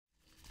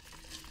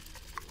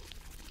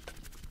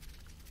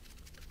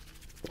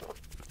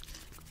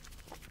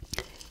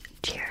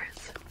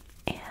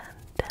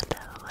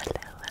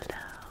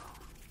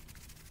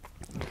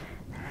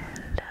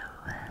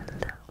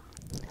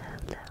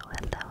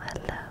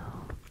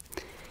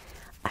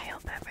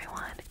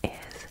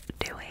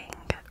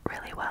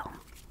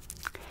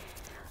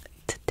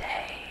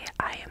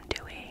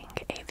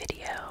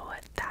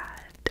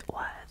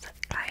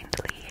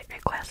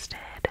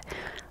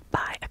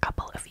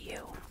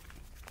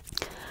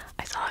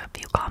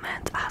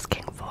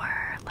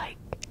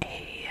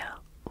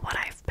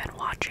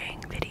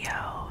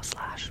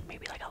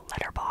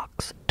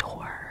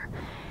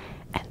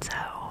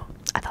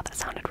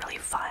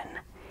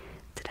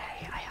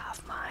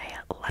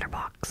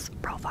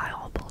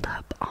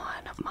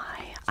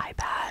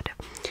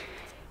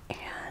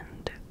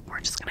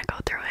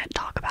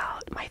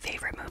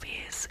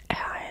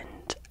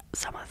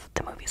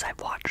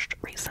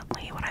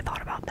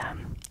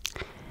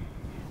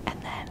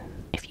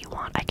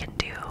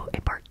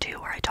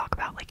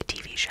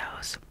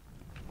shows.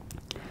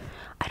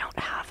 I don't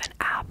have an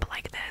app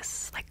like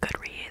this, like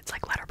Goodreads,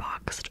 like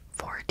letterboxd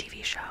for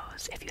TV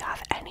shows. If you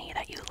have any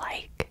that you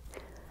like,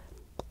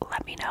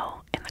 let me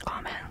know in the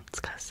comments,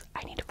 because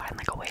I need to find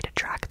like a way to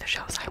track the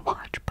shows I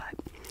watch. But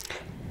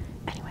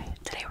anyway,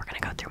 today we're gonna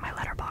go through my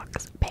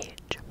letterboxd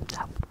page.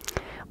 So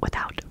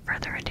without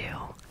further ado,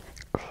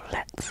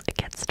 let's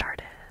get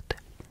started.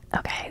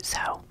 Okay,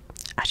 so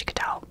as you can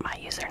tell, my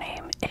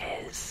username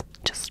is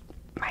just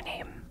my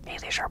name,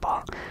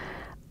 HaleyJean.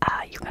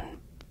 You can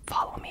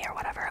follow me or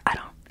whatever. I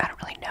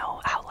don't really know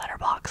how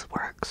Letterboxd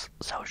works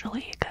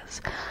socially,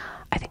 because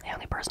I think the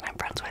only person I'm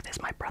friends with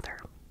is my brother.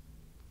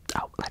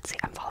 Oh, let's see,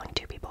 I'm following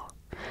two people.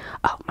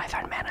 Oh, my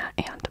friend Mana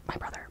and my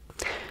brother.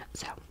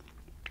 So,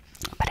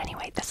 but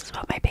anyway, this is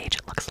what my page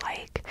looks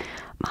like.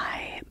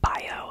 My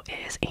bio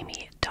is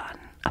Amy Dunn,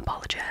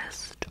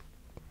 apologist,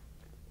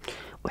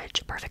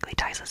 which perfectly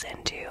ties us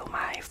into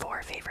my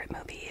 4 favorite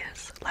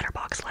movies.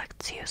 Letterboxd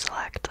lets you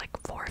select like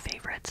 4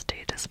 favorites to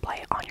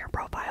display on your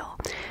profile.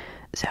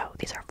 So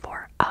these are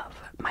 4 of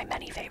my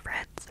many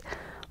favorites.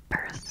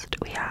 First,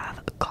 we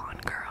have Gone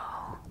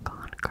Girl.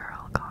 Gone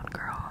Girl, Gone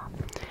Girl.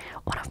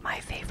 One of my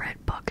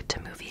favorite book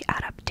to movie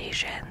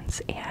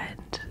adaptations,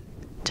 and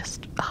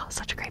just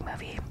such a great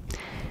movie.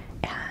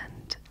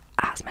 And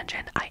as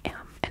mentioned, I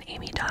am an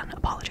Amy Dunn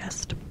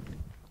apologist.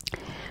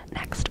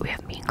 Next, we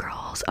have Mean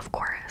Girls, of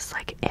course.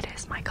 Like, it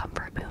is my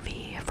comfort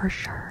movie for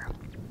sure.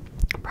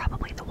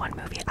 Probably the one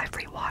movie I've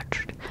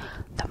rewatched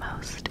the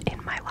most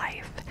in my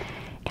life,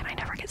 and I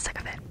never get sick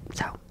of it.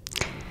 So,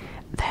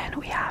 then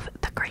we have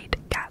The Great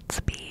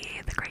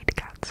Gatsby. The Great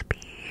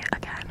Gatsby,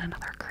 again,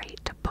 another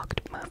great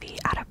booked movie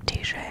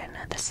adaptation.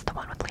 This is the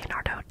one with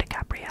Leonardo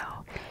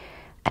DiCaprio,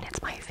 and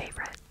it's my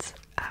favorite.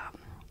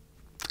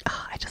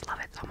 I just love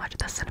it so much.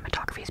 The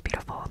cinematography is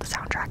beautiful. The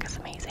soundtrack is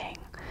amazing.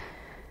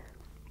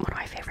 One of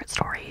my favorite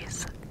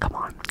stories. Come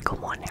on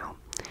now.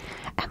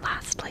 And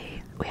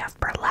lastly, we have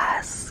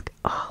Burlesque.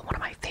 Oh, one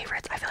of my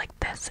favorites. I feel like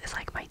this is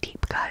like my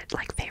deep cut,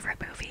 like,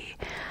 favorite movie.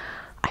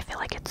 I feel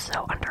like it's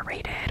so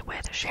underrated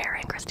with Cher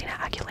and Christina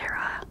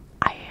Aguilera.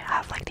 I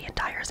have like the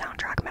entire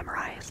soundtrack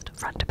memorized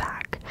front to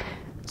back.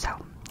 So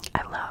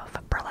I love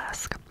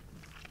Burlesque.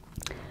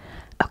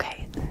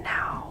 Okay,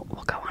 now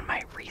we'll go on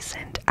my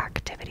recent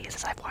activities,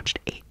 as I've watched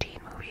 18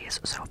 movies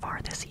so far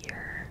this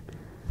year.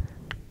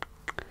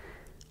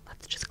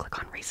 Let's just click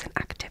on recent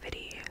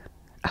activity.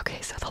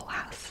 Okay, so the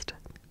last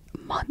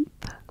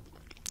month,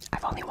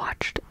 I've only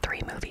watched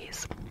 3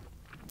 movies.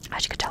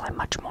 As you can tell, I'm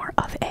much more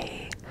of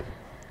a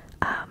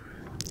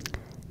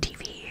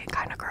TV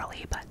kind of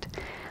girly, but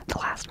the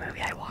last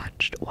movie I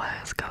watched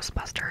was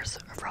Ghostbusters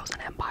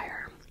Frozen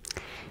Empire.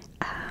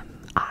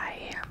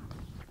 I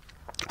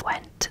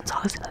went and saw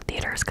this in the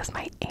theaters because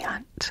my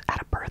aunt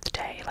had a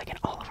birthday, like, and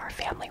all of our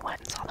family went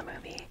and saw the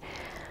movie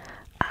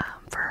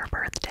for her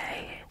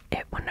birthday.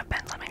 It wouldn't have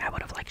been something I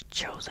would have like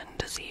chosen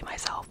to see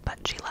myself, but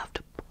she loved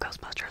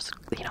Ghostbusters,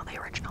 you know, the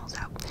original, so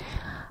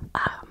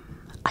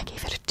I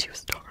gave it a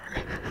 2-star.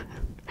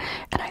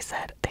 And I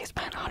said, they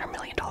spent $100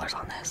 million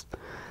on this.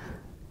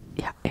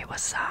 Yeah, it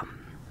was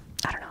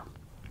I don't know,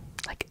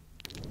 like,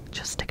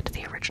 just stick to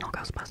the original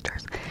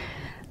Ghostbusters.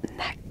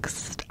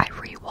 Next, I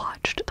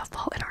rewatched The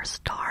Fault in Our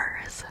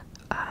Stars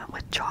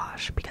with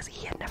Josh, because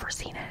he had never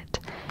seen it,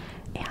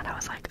 and I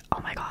was like, oh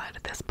my god,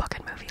 this book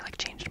and movie like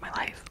changed my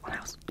life when I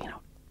was,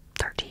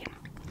 13.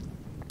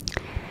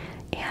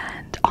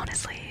 And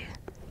honestly,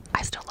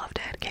 I still loved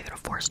it. Gave it a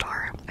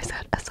 4-star. I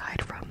said,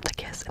 aside from the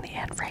kiss in the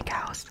Anne Frank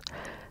house,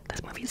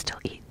 this movie still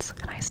eats,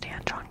 and I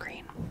stand John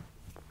Green.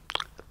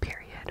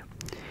 Period.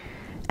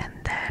 And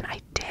then I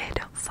did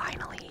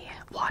finally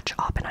watch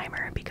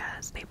Oppenheimer,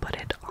 because they put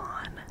it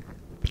on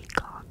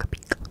Peacock.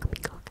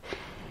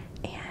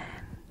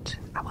 And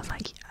I was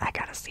like, I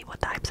gotta see what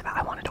the hype's about.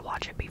 I wanted to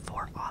watch it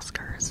before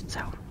Oscars,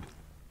 so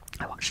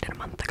I watched it a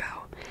month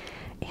ago,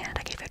 and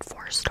I gave it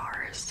 4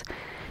 stars.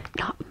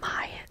 Not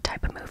my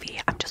type of movie.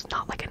 I'm just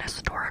not like an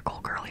historical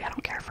girly. I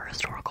don't care for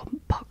historical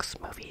books,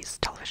 movies,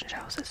 television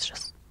shows. It's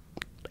just,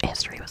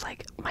 history was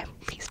like my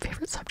least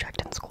favorite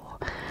subject in school.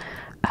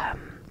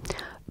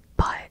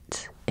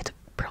 But it's a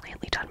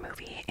brilliantly done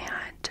movie,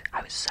 and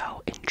I was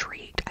so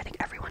intrigued. I think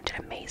everyone did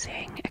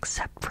amazing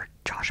except for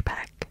Josh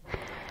Peck.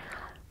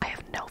 I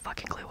have no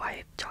fucking clue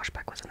why Josh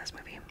Peck was in this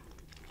movie.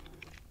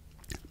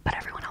 But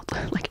everyone else,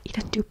 like, he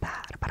didn't do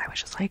bad, but I was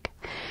just like,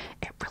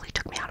 it really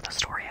took me out of the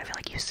story. I feel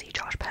like you see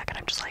Josh Peck, and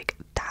I'm just like,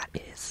 that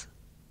is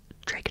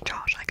Drake and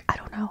Josh. Like, I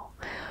don't know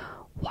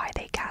why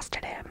they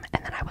casted him.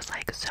 And then I was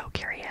like so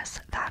curious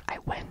that I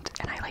went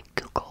and I like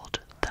Googled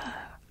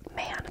the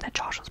man that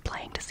Josh was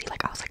playing to see,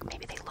 like, I was like,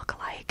 maybe they look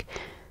alike.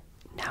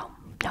 No,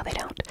 they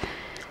don't.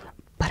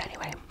 But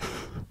anyway,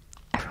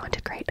 everyone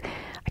did great.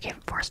 I gave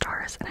it 4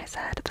 stars, and I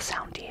said the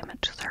sound team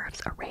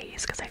deserves a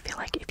raise, because I feel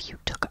like if you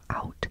took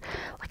out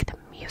like the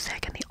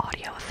music and the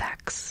audio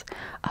effects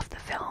of the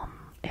film,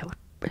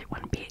 it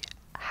wouldn't be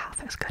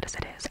half as good as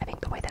it is. I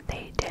think the way that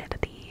they did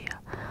the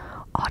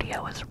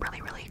audio was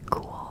really, really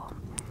cool.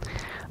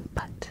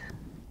 But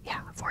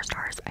yeah, 4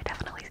 stars. I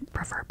definitely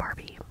prefer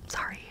Barbie.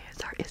 Sorry,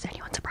 is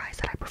anyone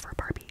surprised that I prefer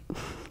Barbie?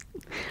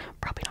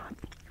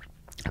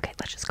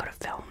 let's just go to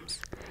films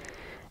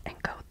and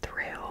go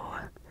through.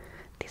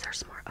 These are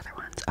some more other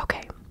ones.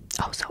 Okay.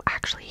 Oh, so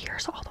actually,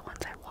 here's all the ones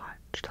I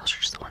watched. Those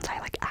are just the ones I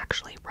like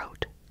actually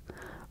wrote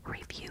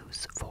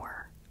reviews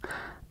for.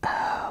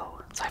 Oh,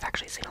 so I've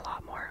actually seen a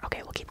lot more.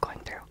 Okay, we'll keep going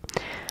through.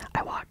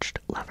 I watched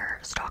Lover,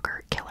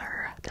 Stalker,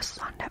 Killer. This is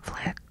on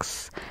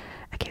Netflix.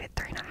 I gave it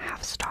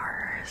 3.5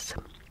 stars.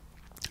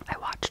 I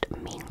watched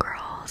Mean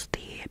Girls,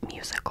 the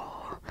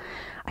musical.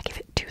 I gave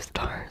it 2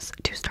 stars.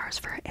 2 stars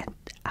for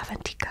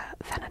Avantika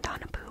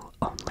Vanadanapu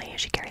only.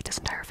 She carried this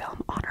entire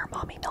film on her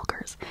mommy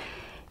milkers.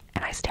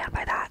 And I stand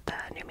by that. The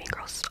new Mean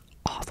Girls,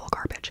 awful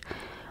garbage.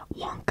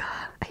 Wonka,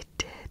 I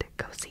did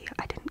go see.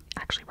 I didn't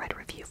actually write a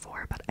review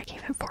for, but I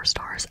gave it 4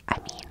 stars. I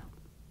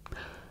mean,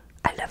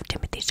 I love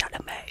Timothée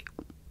Chalamet.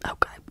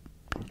 Okay.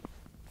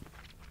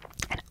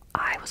 And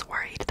I was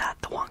worried that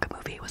the Wonka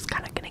movie was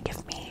kind of gonna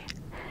give me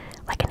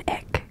like an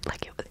ick,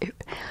 like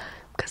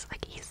because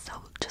like he's so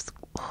just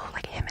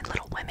like him in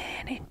Little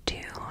Women and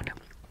Dune.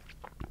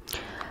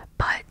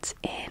 But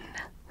in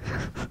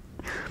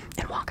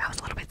Wonka, I was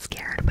a little bit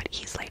scared, but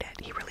he slayed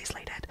it. He really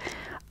slayed it.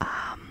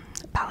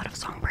 Ballad of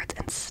Songbirds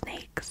and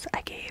Snakes,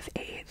 I gave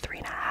a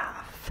 3.5.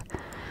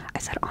 I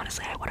said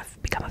honestly, I would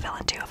have become a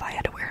villain too if I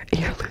had to wear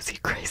Ear Lucy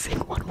Gracing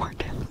one more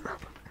time.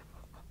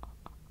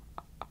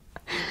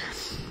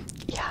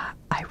 Yeah,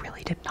 I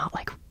really did not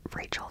like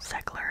Rachel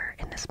Zegler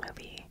in this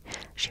movie.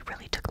 She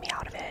really took me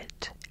out of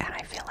it, and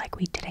I feel like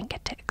we didn't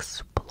get to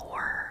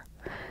explore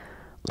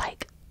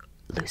like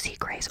Lucy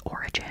Gray's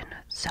origin,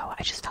 so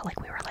I just felt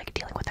like we were like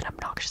dealing with an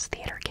obnoxious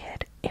theater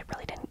kid. It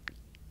really didn't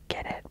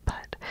get it,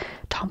 but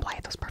Tom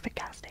Blythe was perfect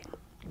casting.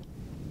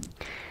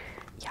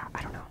 Yeah,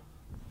 I don't know.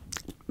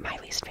 My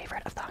least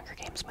favorite of the Hunger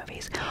Games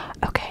movies.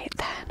 Okay,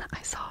 then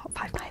I saw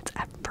Five Nights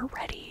at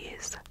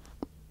Freddy's.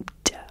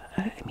 Duh,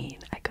 I mean,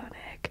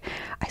 iconic.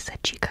 I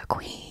said Chica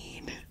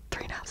Queen.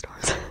 3.5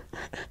 stars.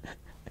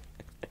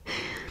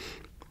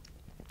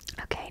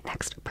 Okay,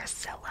 next,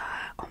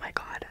 Priscilla. Oh my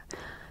god.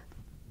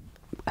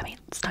 I mean,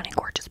 stunning,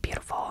 gorgeous,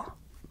 beautiful.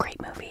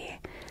 Great movie.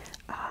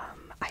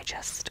 I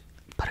just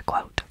put a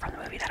quote from the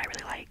movie that I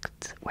really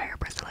liked, where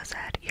Priscilla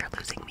said, "You're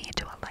losing me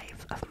to a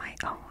life of my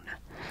own."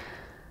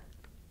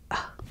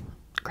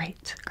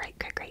 Great, great,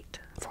 great, great.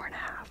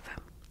 4.5.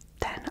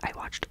 Then I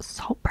watched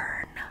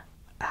Saltburn,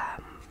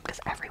 because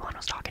everyone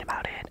was talking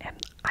about it, and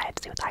I had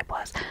to see what the hype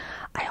was.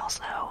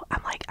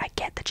 I'm like, I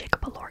get the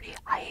Jacob Elordi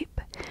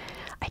hype.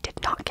 I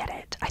did not get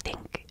it. I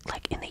think,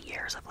 like, in the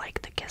years of,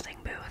 like, the Kissing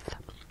Booth,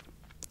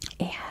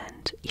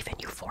 and even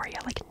Euphoria,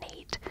 like,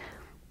 Nate.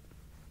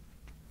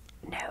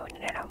 No.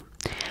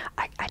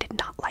 I did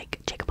not like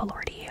Jacob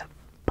Elordi,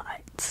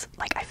 but,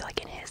 like, I feel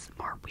like in his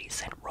more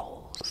recent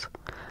roles,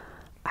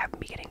 I'm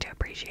beginning to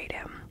appreciate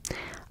him.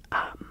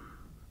 My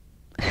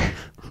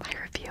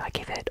review, I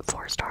gave it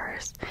 4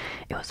 stars.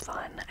 It was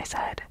fun. I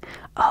said,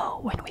 oh,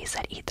 when we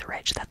said eat the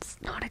rich, that's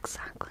not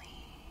exactly.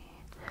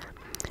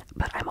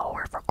 But I'm a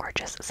whore for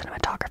gorgeous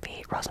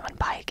cinematography, Rosamund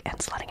Pike, and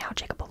slutting out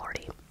Jacob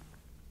Elordi.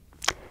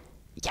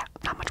 Yeah,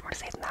 not much more to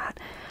say than that.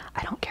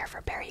 I don't care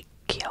for Barry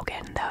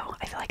Keoghan, though.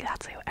 I feel like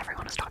that's who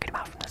everyone was talking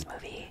about from this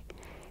movie.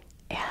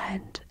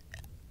 And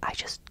I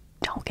just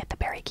don't get the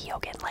Barry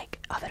Keoghan, like,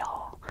 of it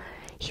all.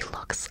 He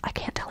looks, I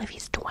can't tell if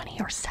he's 20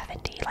 or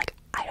 70. Like,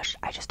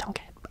 I just don't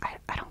get,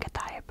 I don't get the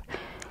hype.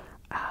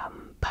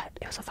 But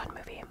it was a fun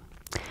movie.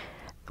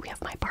 We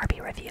have my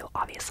Barbie review,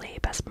 obviously,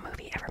 best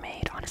movie ever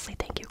made. Honestly,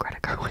 thank you, Greta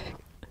Gerwig.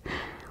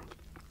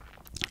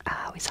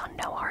 We saw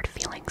No Hard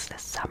Feelings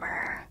this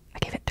summer. I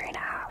gave it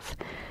 3.5.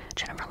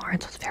 Jennifer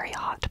Lawrence was very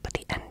hot, but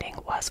the ending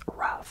was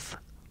rough.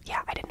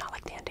 Yeah, I did not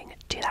like the ending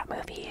to that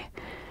movie.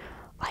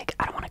 Like,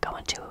 I don't want to go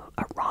into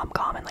a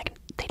rom-com and, like,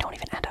 they don't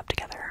even end up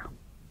together.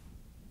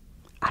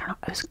 I don't know,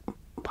 it was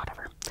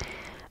whatever.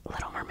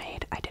 Little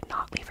Mermaid, I did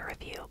not leave a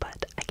review,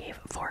 but I gave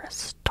 4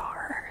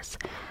 stars.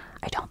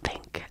 I don't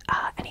think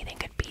anything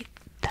could beat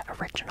the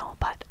original,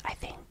 but I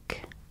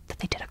think that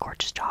they did a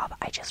gorgeous job.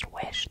 I just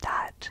wish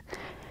that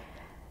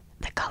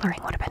the coloring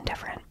would have been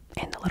different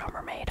in The Little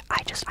Mermaid.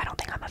 I don't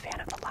think I'm a fan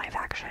of the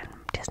live-action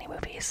Disney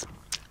movies.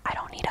 I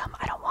don't need them.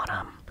 I don't want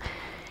them.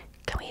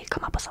 Can we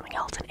come up with something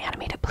else and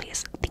animate it,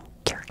 please? Thank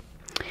you.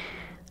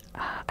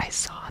 I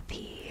saw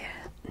the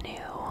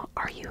new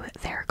Are You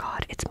There,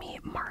 God? It's Me,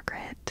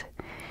 Margaret,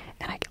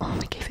 and I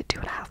only gave it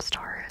 2.5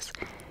 stars.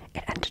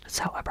 It ended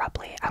so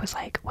abruptly. I was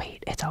like,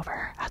 wait, it's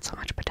over. Had so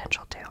much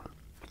potential too.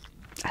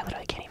 I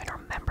literally can't even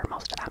remember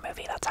most of that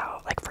movie. That's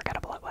how, like,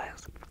 forgettable it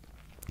was.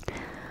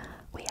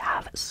 We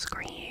have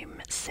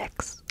Scream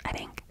 6, I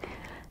think.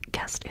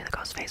 Guessed who the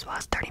ghost face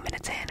was 30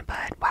 minutes in,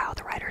 but wow,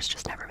 the writers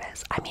just never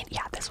miss. I mean,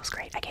 yeah, this was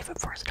great. I gave it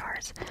 4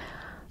 stars.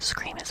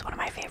 Scream is one of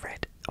my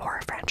favorite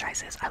horror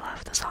franchises. I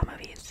love the Saw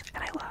movies,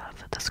 and I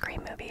love the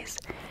Scream movies.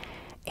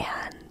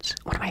 And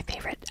one of my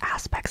favorite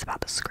aspects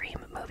about the Scream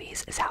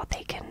movies is how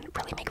they can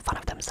really make fun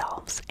of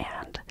themselves,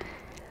 and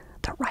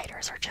the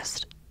writers are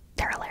just,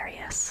 they're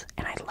hilarious.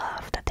 And I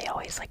love that they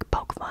always, like,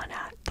 poke fun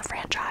at the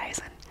franchise,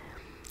 and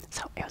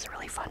so it was a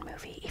really fun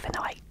movie, even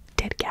though I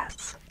did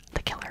guess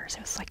the killers.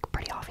 It was, like,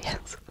 pretty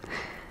obvious.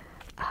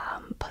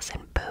 Puss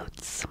in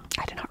Boots,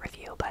 I did not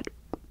review.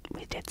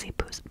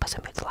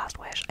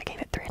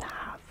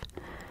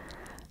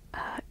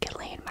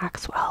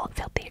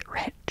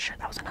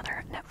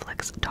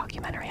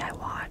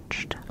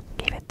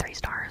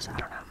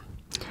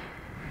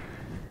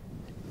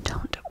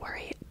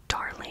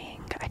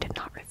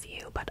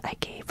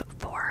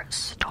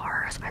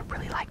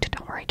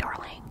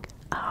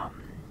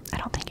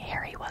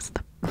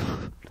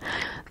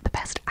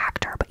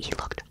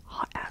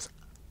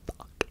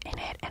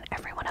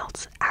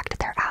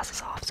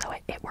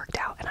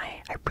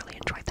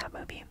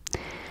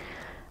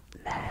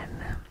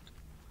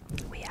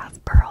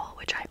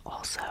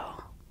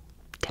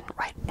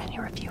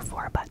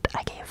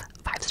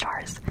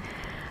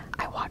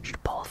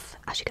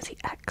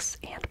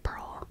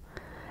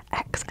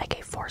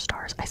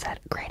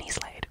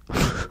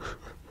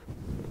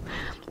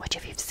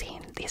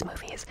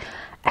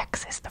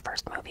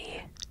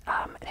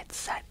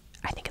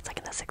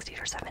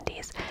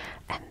 70s.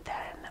 And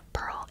then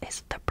Pearl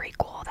is the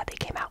prequel that they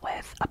came out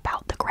with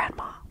about the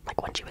grandma,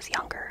 like when she was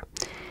younger.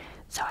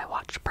 So I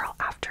watched Pearl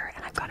after,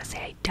 and I've got to say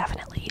I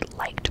definitely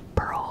liked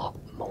Pearl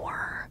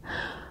more.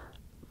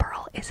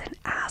 Pearl isn't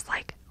as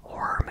like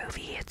horror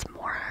movie, it's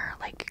more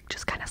like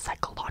just kind of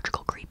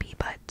psychological creepy,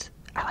 but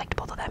I liked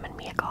both of them, and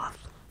Mia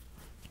Goth,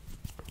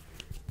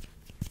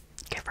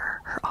 give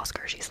her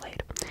Oscar, she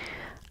slayed.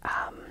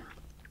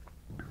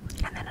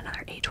 And then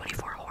another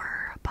A24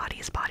 horror,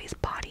 Bodies, Bodies,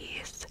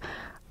 Bodies.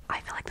 I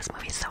feel like this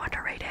movie is so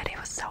underrated. It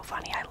was so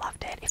funny. I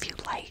loved it. If you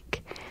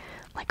like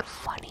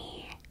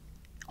funny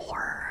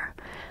horror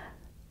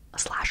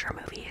slasher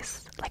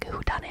movies, like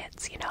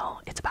whodunits, you know,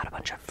 it's about a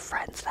bunch of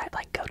friends that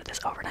like go to this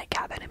overnight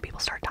cabin and people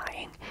start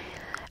dying,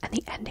 and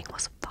the ending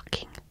was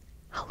fucking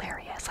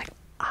hilarious. Like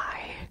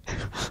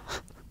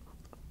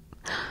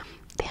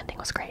the ending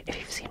was great. If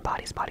you've seen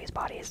Bodies, Bodies,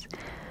 Bodies,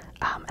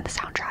 and the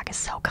soundtrack is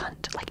so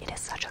cunt. Like, it is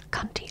such a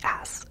cunty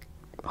ass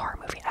horror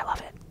movie. I love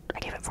it. I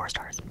gave it 4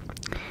 stars.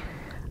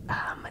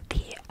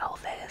 The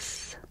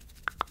Elvis,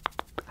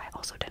 I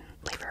also didn't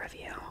leave a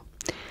review,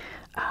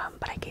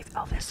 but I gave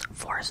Elvis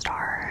 4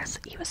 stars.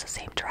 He was the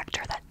same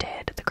director that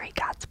did The Great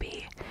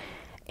Gatsby,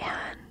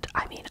 and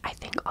I mean, I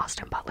think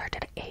Austin Butler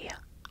did a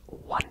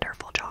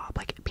wonderful job.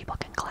 Like, people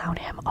can clown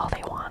him all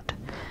they want,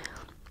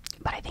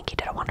 but I think he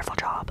did a wonderful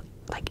job.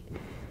 Like,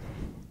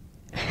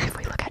 if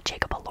we look at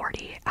Jacob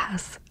Elordi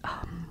as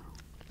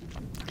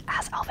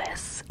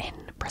Elvis in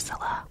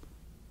Priscilla,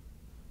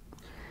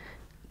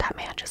 that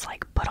man just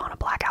like put on a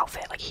black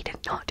outfit. Like, he did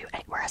not do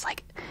any. Whereas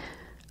like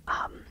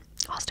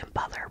Austin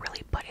Butler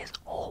really put his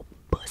whole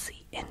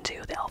pussy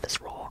into the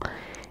Elvis role,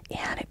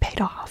 and it paid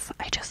off.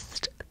 I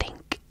just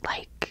think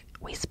like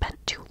we spent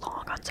too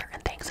long on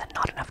certain things and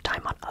not enough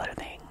time on other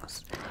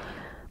things.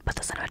 But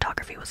the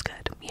cinematography was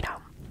good, you know.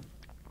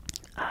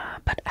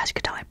 But as you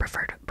could tell, I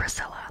preferred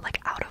Priscilla. Like,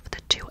 out of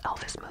the 2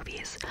 Elvis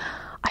movies,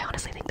 I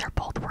honestly think they're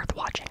both worth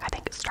watching. I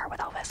think start with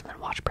Elvis and then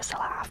watch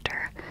Priscilla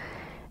after.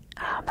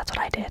 That's what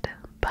I did.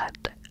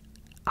 But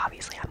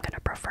obviously I'm gonna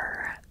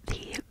prefer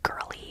the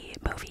girly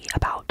movie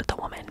about the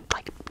woman,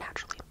 like,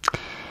 naturally.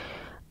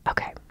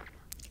 Okay,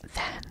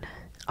 then,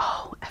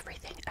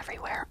 Everything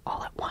Everywhere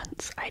All at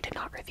Once. I did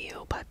not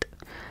review, but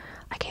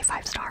I gave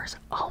 5 stars.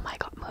 Oh my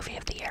god, movie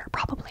of the year.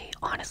 Probably,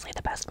 honestly,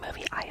 the best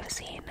movie I have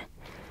seen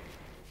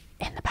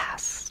in the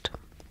past,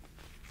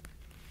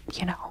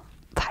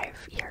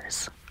 5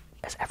 years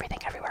is Everything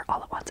Everywhere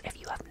All at Once. If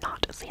you have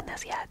not seen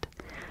this yet,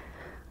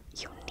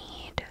 you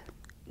need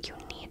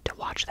to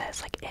watch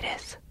this. Like,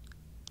 it's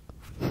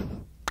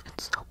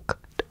so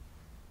good.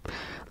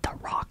 The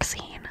rock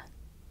scene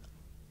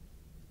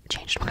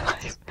changed my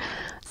life.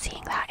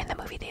 Seeing that in the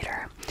movie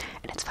theater,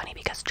 and it's funny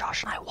because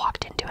Josh and I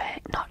walked into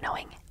it not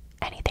knowing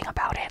anything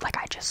about it. Like,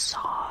 I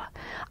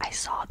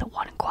saw the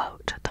one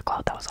quote, the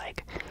quote that was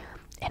like,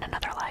 "In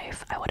another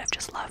life, I would have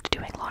just loved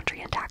doing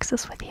laundry and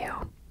taxes with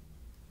you."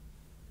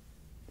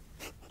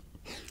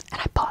 And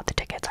I bought the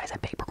tickets. I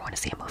said, "Babe, we're going to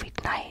see a movie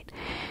tonight.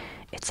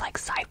 It's like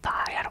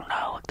sci-fi. I don't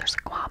know. There's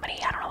a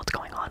comedy. I don't know what's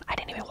going on." I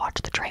didn't even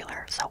watch the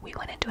trailer, so we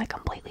went into it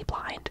completely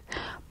blind.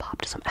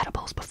 Popped some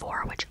edibles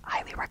before, which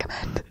highly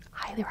recommend.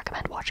 Highly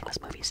recommend watching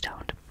this movie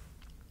stoned.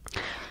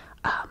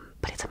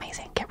 But it's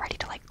amazing. Get ready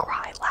to like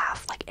cry,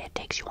 laugh. Like, it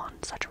takes you on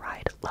such a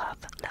ride. Love,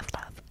 love,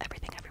 love.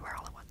 Everything Everywhere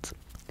All at Once.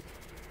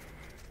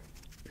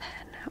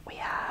 Then we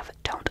have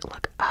Don't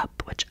Look Up,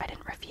 which I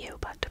didn't review,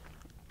 but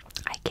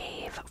I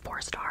gave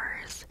 4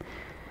 stars.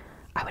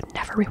 I would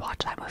never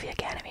rewatch that movie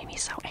again. It made me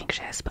so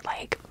anxious, but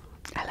like,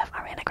 I love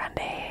Ariana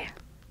Grande,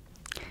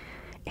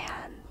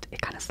 and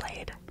it kind of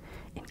slayed.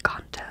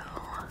 Encanto,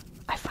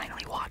 I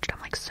finally watched. I'm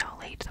like so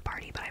late to the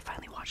party, but I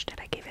finally watched it.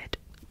 I gave it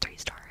 3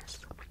 stars.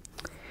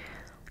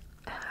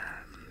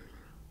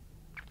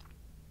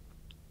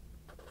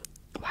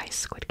 Why is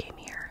Squid Game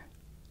here?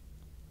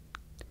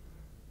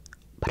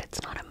 But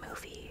it's not a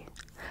movie.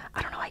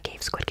 I don't know, I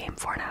gave Squid Game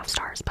 4.5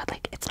 stars, but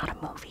like, it's not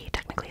a movie.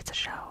 Technically, it's a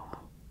show.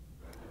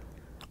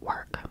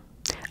 Work.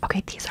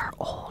 Okay, these are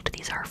old.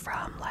 These are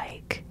from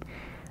like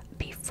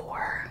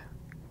before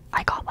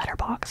I got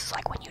letterboxd.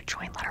 Like, when you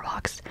join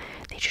letterboxd,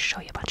 they just show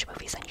you a bunch of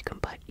movies and you can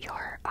put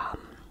your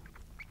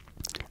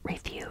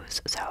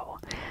reviews. So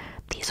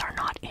these are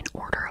not in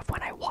order of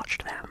when I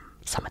watched them.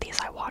 Some of these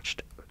I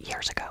watched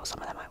years ago,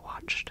 some of them I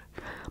watched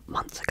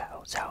months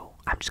ago. So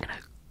I'm just gonna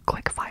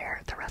quick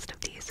fire the rest of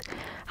these.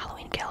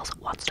 Halloween Kills,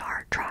 1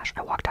 star, trash.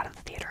 I walked out of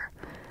the theater.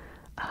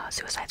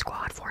 Suicide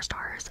Squad, 4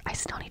 stars. I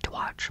still need to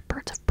watch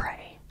Birds of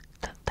Prey,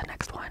 the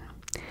next one.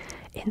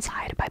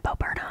 Inside by Bo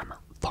Burnham,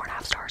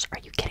 4.5 stars. Are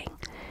you kidding?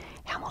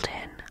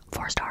 Hamilton,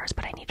 4 stars,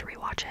 but I need to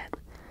rewatch it.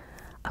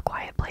 A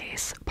Quiet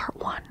Place Part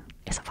 1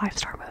 is a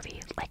 5-star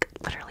movie. Like,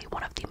 literally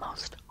one of the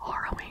most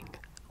harrowing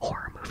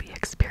horror movie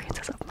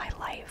experiences of my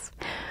life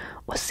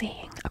was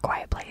seeing A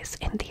Quiet Place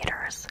in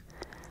theaters.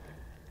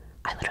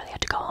 I literally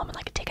had to go home and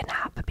like take a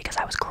nap because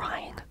I was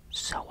crying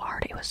so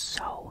hard. It was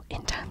so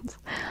intense.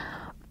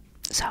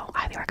 So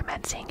I highly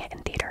recommend seeing it in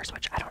theaters,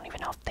 which I don't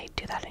even know if they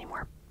do that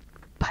anymore.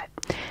 But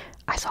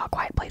I saw A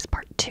Quiet Place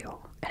Part 2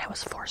 and it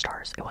was 4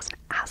 stars. It wasn't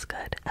as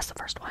good as the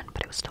first one,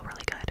 but it was still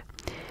really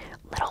good.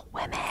 Little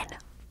Women,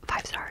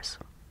 5 stars.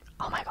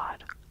 Oh my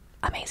god,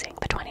 amazing.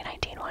 The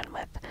 2019 one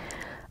with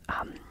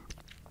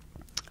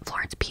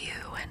Florence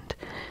Pugh and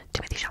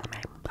Timothée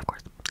Chalamet, of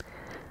course.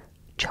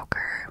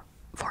 Joker,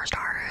 4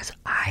 stars.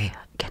 I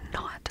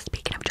cannot,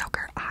 speaking of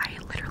Joker, I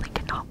literally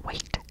cannot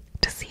wait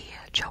to see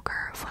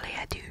Joker Folie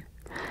à Deux,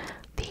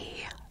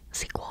 the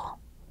sequel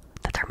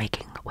that they're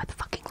making with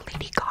fucking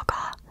Lady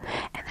Gaga,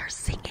 and they're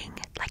singing,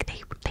 like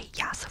they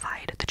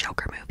yassified the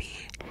Joker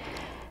movie,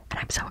 and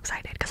I'm so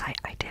excited because I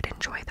did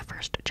enjoy the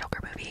first Joker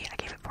movie. I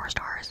gave it 4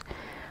 stars.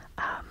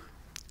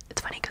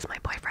 It's funny because my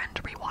boyfriend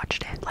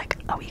rewatched it like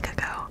a week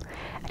ago,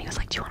 and he was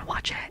like, do you want to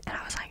watch it? And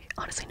I was like,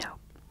 honestly, no.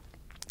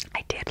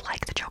 I did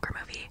like the Joker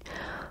movie,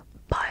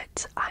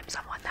 but I'm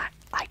someone that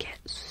I get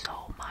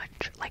so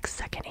much like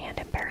secondhand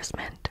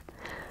embarrassment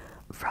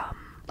from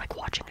like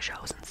watching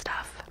shows and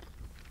stuff.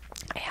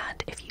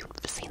 And if you've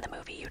seen the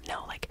movie, you'd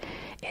know like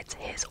it's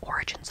his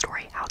origin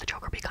story, how the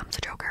Joker becomes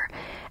a Joker,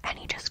 and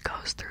he just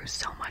goes through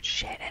so much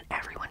shit and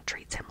everyone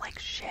treats him like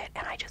shit,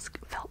 and I just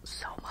felt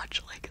so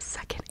much like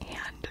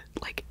secondhand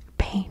like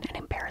pain and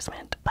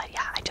embarrassment. But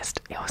yeah, it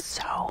was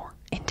so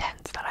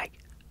intense that I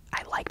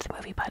liked the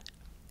movie, but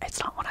it's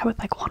not one I would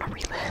like want to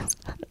relive.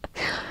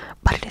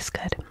 But it is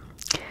good.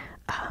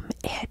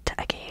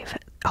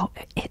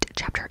 It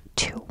chapter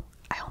 2,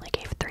 I only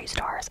gave 3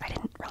 stars. I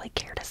didn't really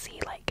care to see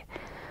like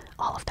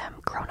all of them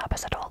grown up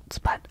as adults,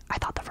 but I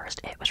thought the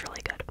first It was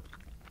really good.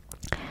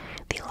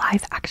 The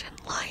live action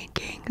Lion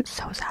King,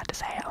 so sad to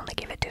say, I only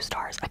gave it 2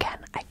 stars. Again,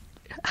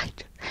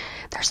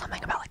 there's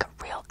something about like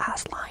a real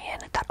ass lion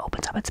that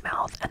opens up its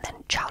mouth and then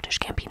Childish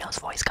Gambino's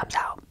voice comes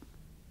out.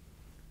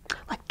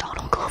 Like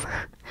Donald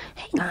Glover.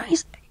 Hey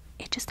guys,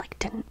 it just like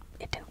didn't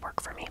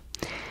work for me.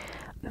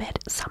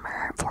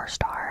 Midsummer, 4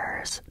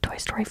 stars. Toy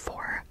Story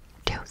 4,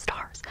 2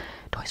 stars.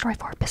 Toy Story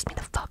 4 pissed me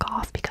the fuck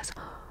off because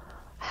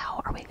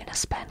how are we gonna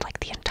spend like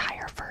the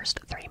entire first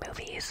 3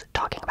 movies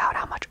talking about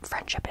how much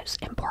friendship is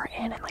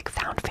important and like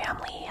found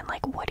family and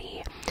like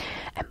Woody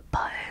and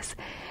Buzz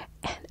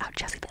and how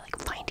Jessie, they like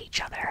find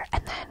each other,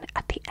 and then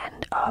at the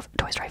end of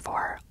Toy Story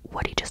 4,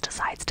 Woody just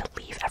decides to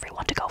leave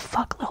everyone to go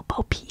fuck Lil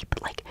Bo Peep.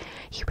 Like,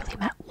 he really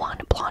met one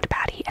blonde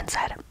baddie and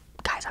said,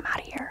 guys, I'm out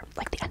of here.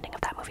 Like, the ending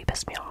of that movie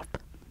pissed me off.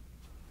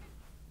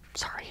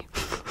 Sorry.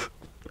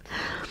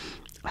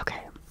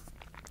 Okay.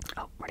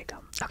 Oh, where'd it go?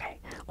 Okay.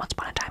 Once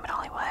Upon a Time in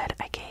Hollywood,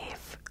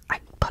 I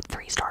put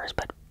 3 stars,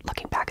 but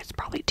looking back, it's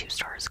probably 2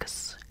 stars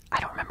because I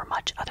don't remember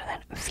much other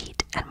than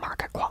Feet and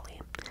Margaret Qualley.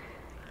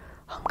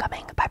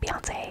 Homecoming by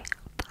Beyonce,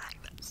 5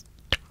 stars.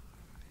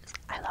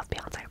 I love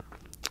Beyonce.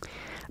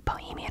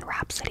 Bohemian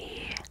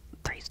Rhapsody,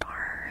 3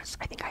 stars.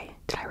 Did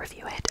I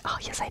review it? Oh,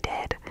 yes, I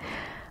did.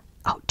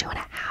 Oh, 2.5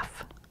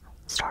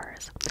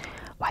 stars.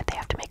 Why'd they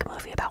have to make a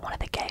movie about one of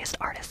the gayest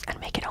artists and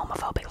make it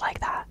homophobic like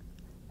that?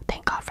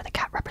 Thank God for the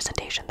cat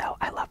representation, though.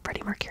 I love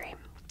Freddie Mercury.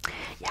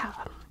 Yeah,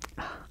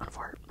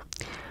 unfortunately.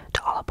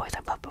 To All the Boys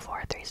I've Loved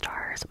Before, 3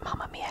 stars.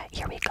 Mamma Mia,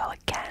 Here We Go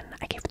Again.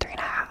 I gave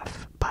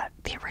 3.5, but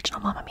the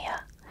original Mamma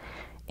Mia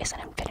is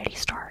an infinity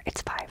star.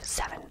 It's 5,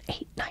 7,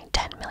 8, 9,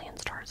 10 million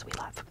stars. We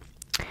love.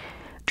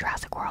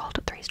 Jurassic World,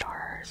 3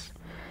 stars.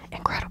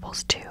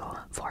 Incredibles 2,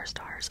 4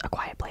 stars. A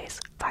Quiet Place,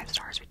 5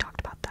 stars. We talked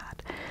about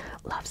that.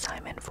 Love,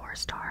 Simon, 4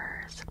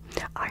 stars.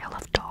 Isle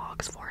of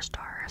Dogs, 4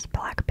 stars.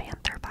 Black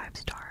Panther, 5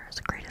 stars.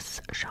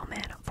 Greatest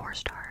Showman, 4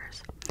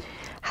 stars.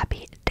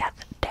 Happy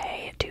Death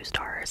Day, 2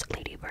 stars.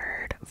 Lady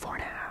Bird,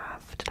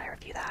 4.5. Did I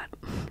review that?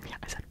 Yeah,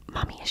 I said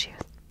mommy issues.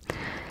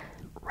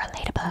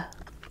 Relatable.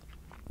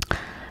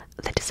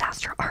 The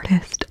Disaster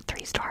Artist,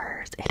 3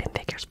 stars. Hidden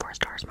Figures, 4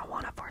 stars.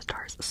 Moana, 4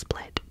 stars.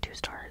 Split, 2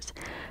 stars.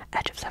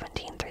 Edge of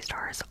 17, 3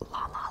 stars.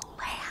 La La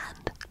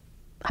Land,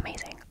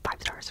 amazing,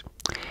 5 stars.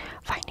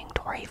 Finding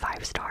Dory,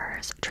 5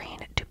 stars. Train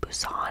to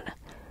Busan,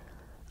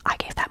 I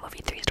gave that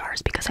movie 3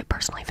 stars because it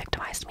personally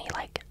victimized me.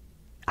 Like,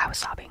 I was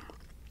sobbing.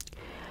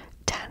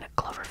 10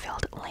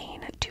 Cloverfield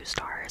Lane, 2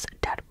 stars.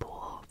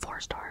 Deadpool, 4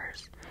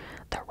 stars.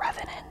 The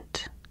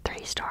Revenant,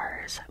 3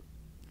 stars.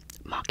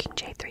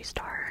 Mockingjay, 3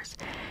 stars.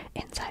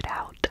 Inside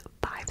Out,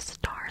 5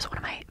 stars. One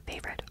of my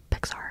favorite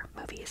Pixar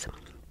movies.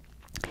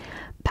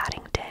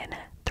 Paddington,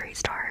 3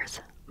 stars.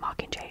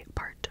 Mockingjay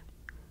Part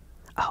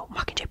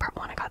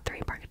 1 I got 3.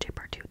 Mockingjay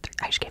Part 2, 3.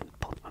 I just gave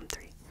both of them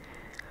 3.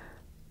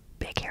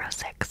 Big Hero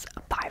 6,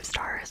 5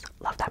 stars.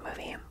 Love that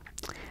movie.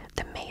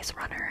 The Maze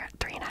Runner,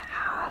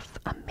 3.5.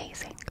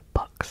 Amazing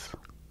books,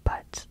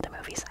 but the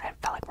movies I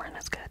felt like weren't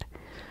as good.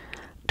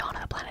 Dawn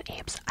of the Planet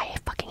Apes, I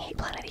fucking hate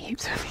Planet of the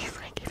Apes movies.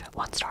 I gave it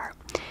 1 star.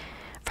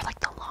 For like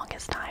the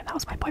longest time, that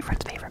was my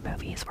boyfriend's favorite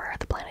movies, were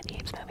the Planet of the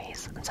Apes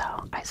movies, and so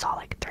I saw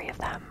like 3 of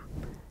them,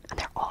 and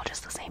they're all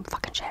just the same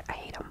fucking shit. I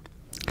hate them.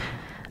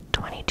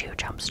 22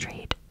 Jump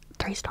Street,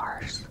 3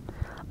 stars.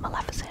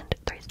 Maleficent,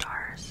 3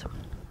 stars.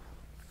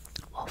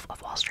 Wolf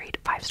of Wall Street,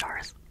 5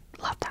 stars.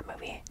 Love that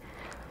movie.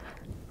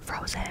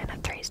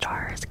 Frozen, 3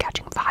 stars.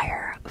 Catching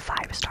Fire,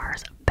 5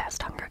 stars.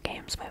 Best Hunger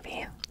Games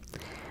movie.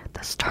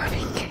 The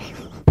Starving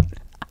Game.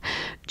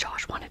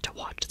 Josh wanted to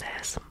watch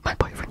this. My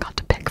boyfriend got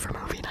to pick for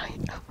movie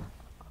night.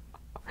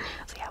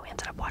 So yeah, we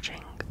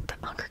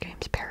Hunger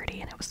Games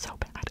parody, and it was so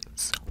bad. It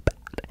was so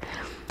bad.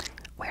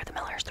 We're the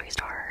Millers, 3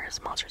 stars.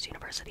 Monsters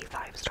University,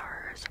 5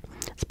 stars.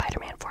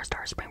 Spider-Man, 4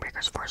 stars. Spring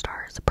Breakers, 4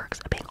 stars. Perks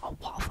of Being a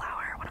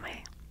Wallflower, one of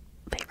my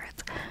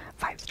favorites,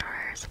 5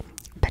 stars.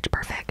 Pitch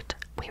Perfect,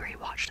 we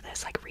rewatched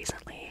this like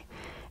recently,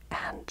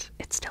 and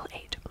it's still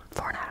 8,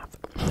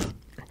 4.5.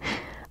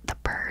 The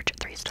Purge,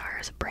 3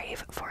 stars.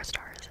 Brave, 4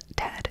 stars.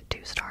 Dead,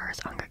 2 stars.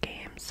 Hunger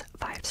Games,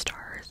 5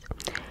 stars.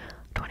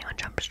 21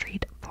 Jump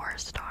Street, 4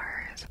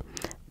 stars.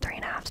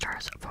 3.5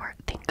 stars for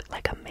Think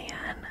Like a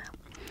Man.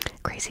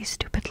 Crazy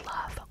Stupid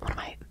Love, one of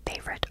my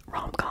favorite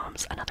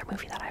rom-coms, another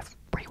movie that I've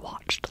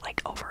rewatched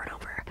like over and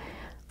over,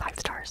 5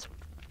 stars.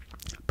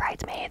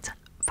 Bridesmaids,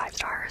 5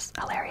 stars,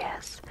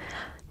 hilarious.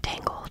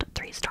 Tangled,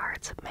 3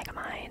 stars,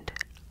 Megamind.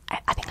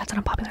 I think that's an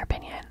unpopular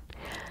opinion.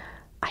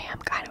 I am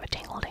kind of a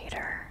Tangled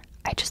hater.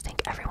 I just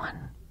think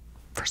everyone,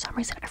 for some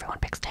reason, everyone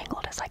picks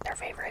Tangled as like their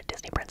favorite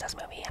Disney princess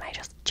movie, and I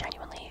just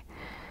genuinely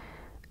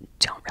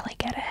don't really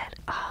get it.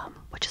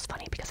 Which is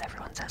funny because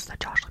everyone says that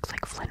Josh looks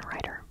like Flynn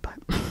Rider, but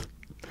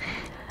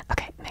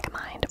okay,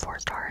 Megamind, 4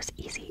 stars.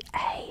 Easy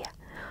A,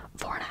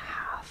 4.5.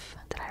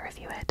 Did I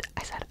review it?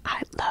 I said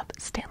I love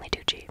Stanley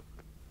Tucci.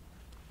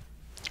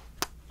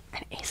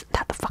 And isn't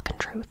that the fucking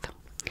truth?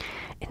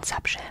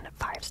 Inception,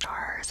 5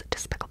 stars.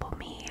 Despicable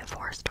Me,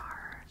 4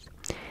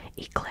 stars.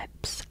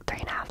 Eclipse,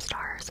 3.5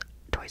 stars.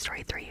 Toy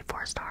Story 3,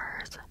 4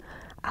 stars.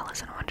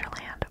 Alice in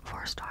Wonderland,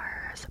 4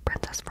 stars.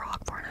 Princess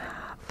Frog,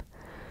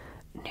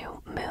 4.5.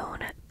 New Moon,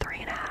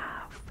 3.5.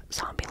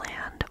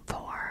 Zombieland,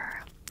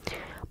 4.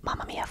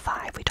 Mamma Mia,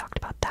 5. We talked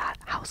about that.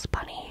 House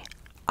Bunny.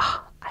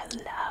 Oh, I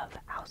love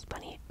House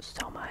Bunny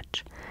so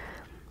much.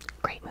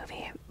 Great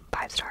movie,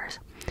 5 stars.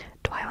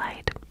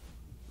 Twilight,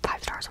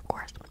 5 stars, of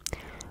course.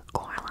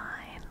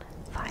 Coraline,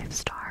 5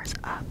 stars.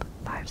 Up,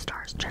 5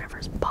 stars.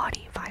 Jennifer's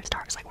Body, 5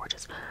 stars. Like, we're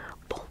just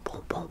boom,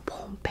 boom, boom,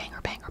 boom.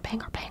 Banger, banger,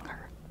 banger,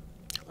 banger.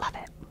 Love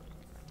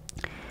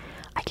it.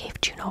 I gave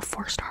Juno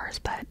 4 stars,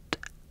 but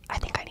I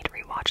think I need to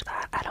rewatch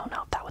that. I don't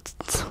know if that would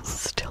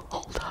still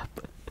hold up.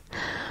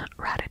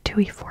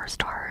 Ratatouille, 4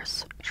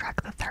 stars.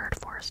 Shrek the Third,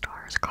 4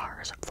 stars.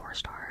 Cars, 4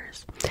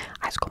 stars.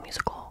 High School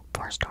Musical,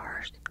 4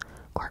 stars.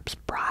 Corpse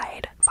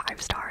Bride,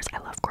 5 stars. I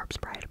love Corpse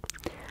Bride.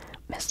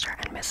 Mr.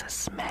 and Mrs.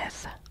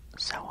 Smith,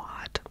 so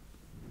hot,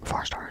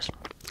 4 stars.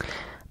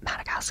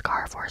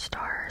 Madagascar, 4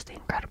 stars. The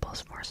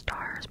Incredibles, 4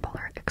 stars.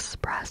 Polar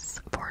Express,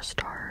 4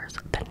 stars.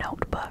 The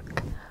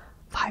Notebook,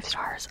 5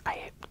 stars.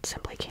 I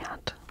simply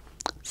can't.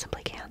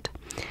 Simply can't.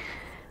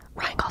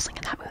 Ryan Gosling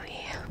in that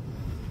movie.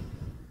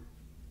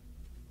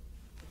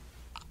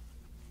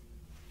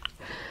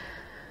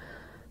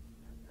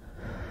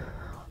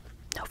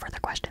 No further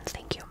questions,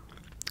 thank you.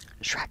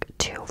 Shrek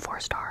 2, 4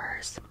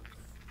 stars.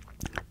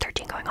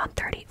 13 Going on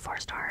 30, 4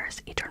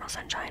 stars. Eternal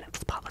Sunshine of the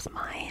Spotless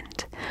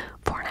Mind,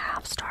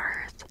 4.5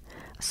 stars.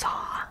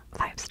 Saw,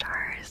 5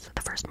 stars.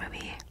 The first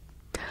movie.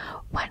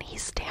 When he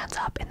stands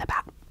up in the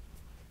back.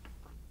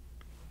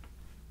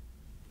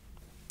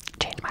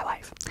 Changed my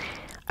life.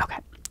 Okay.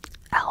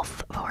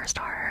 Elf, 4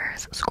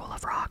 stars. School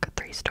of Rock,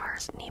 3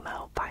 stars.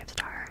 Nemo, 5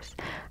 stars.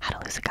 How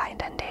to Lose a Guy in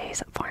 10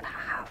 Days,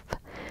 4.5.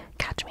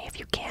 Catch Me If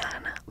You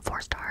Can,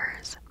 4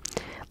 stars.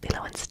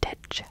 Lilo and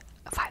Stitch,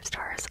 5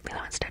 stars.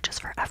 Lilo and Stitch is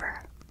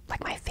forever.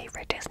 Like my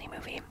favorite Disney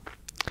movie.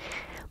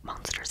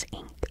 Monsters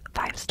Inc.,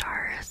 5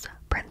 stars.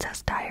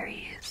 Princess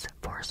Diaries,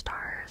 4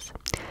 stars.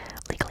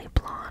 Legally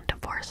Blonde,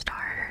 4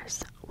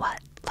 stars. What?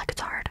 Like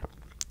It's Hard.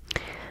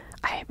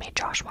 I made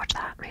Josh watch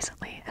that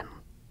recently, and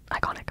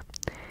iconic.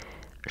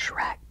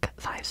 Shrek,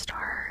 5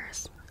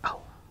 stars.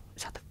 Oh,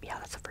 is that yeah,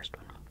 that's the first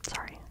one.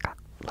 Sorry, got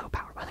low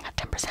power. I only got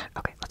 10%.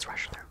 Okay, let's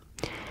rush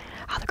through.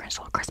 How the Grinch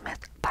Stole Christmas,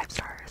 5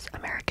 stars.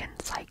 American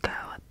Psycho,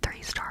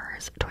 3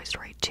 stars. Toy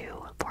Story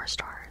 2, 4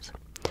 stars.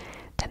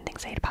 10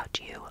 Things I Hate About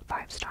You,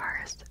 5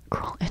 stars.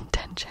 Cruel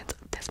Intentions,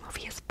 this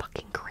movie is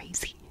fucking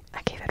crazy.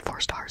 I gave it 4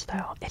 stars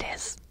though.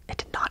 It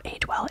did not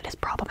age well. It is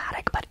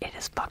problematic, but it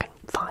is fucking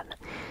fun.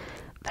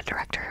 The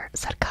director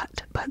said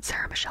cut, but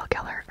Sarah Michelle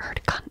Gellar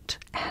heard cunt,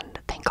 and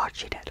thank God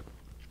she did.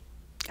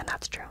 And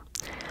that's true.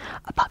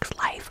 A Bug's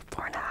Life,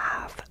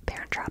 4.5.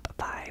 Parent Trap,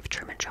 5.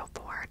 Truman Show,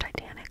 4.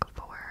 Titanic,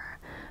 4.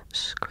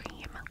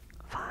 Scream,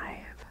 5.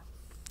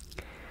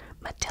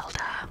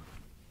 Matilda,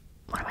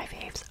 one of my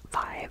faves,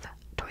 5.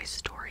 Toy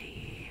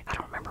Story, I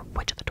don't remember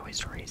which of the Toy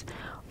Stories,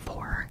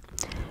 4.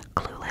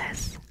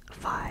 Clueless,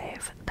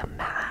 5. The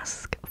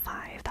Mask,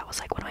 5. That was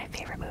like one of my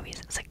favorite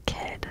movies as a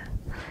kid.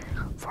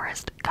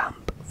 Forrest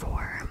Gump,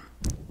 4.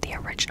 The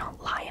original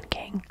Lion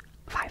King,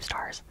 5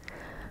 stars.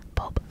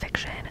 Pulp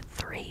Fiction,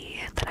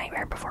 3. The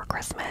Nightmare Before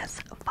Christmas,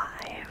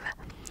 5.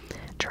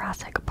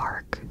 Jurassic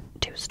Park,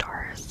 2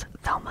 stars.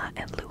 Thelma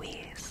and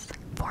Louise,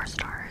 4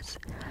 stars.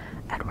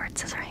 Edward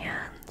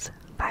Scissorhands,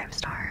 5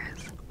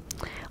 stars.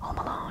 Home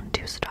Alone,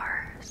 2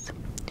 stars.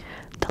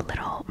 The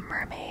Little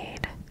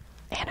Mermaid,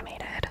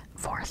 animated,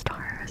 4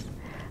 stars.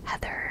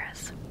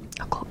 Heathers,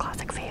 a cult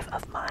classic fave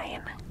of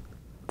mine,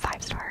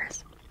 5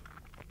 stars.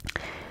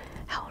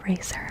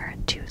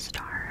 Hellraiser, 2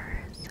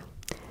 stars.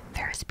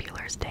 Ferris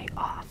Bueller's Day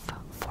Off,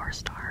 4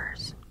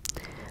 stars.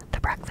 The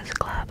The Breakfast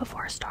Club,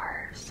 4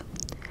 stars.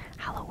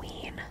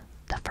 Halloween,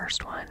 the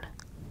first one,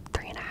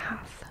 3.5.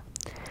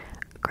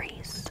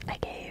 Grease, I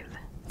gave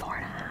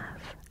 4.5.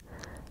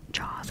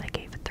 Jaws, I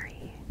gave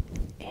 3.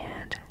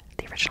 And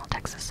the original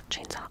Texas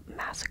Chainsaw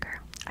Massacre,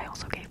 I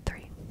also gave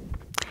 3.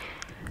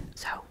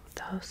 So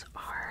those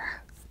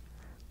are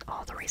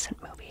all the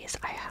recent movies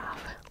I have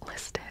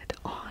listed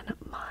on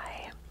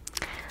my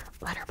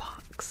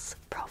Letterboxd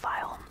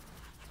profile.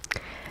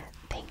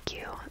 Thank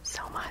you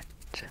so much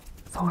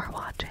for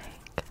watching.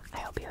 I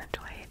hope you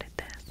enjoyed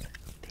this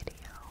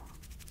video.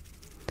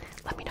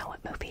 Let me know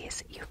what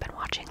movies you've been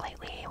watching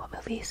lately, what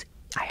movies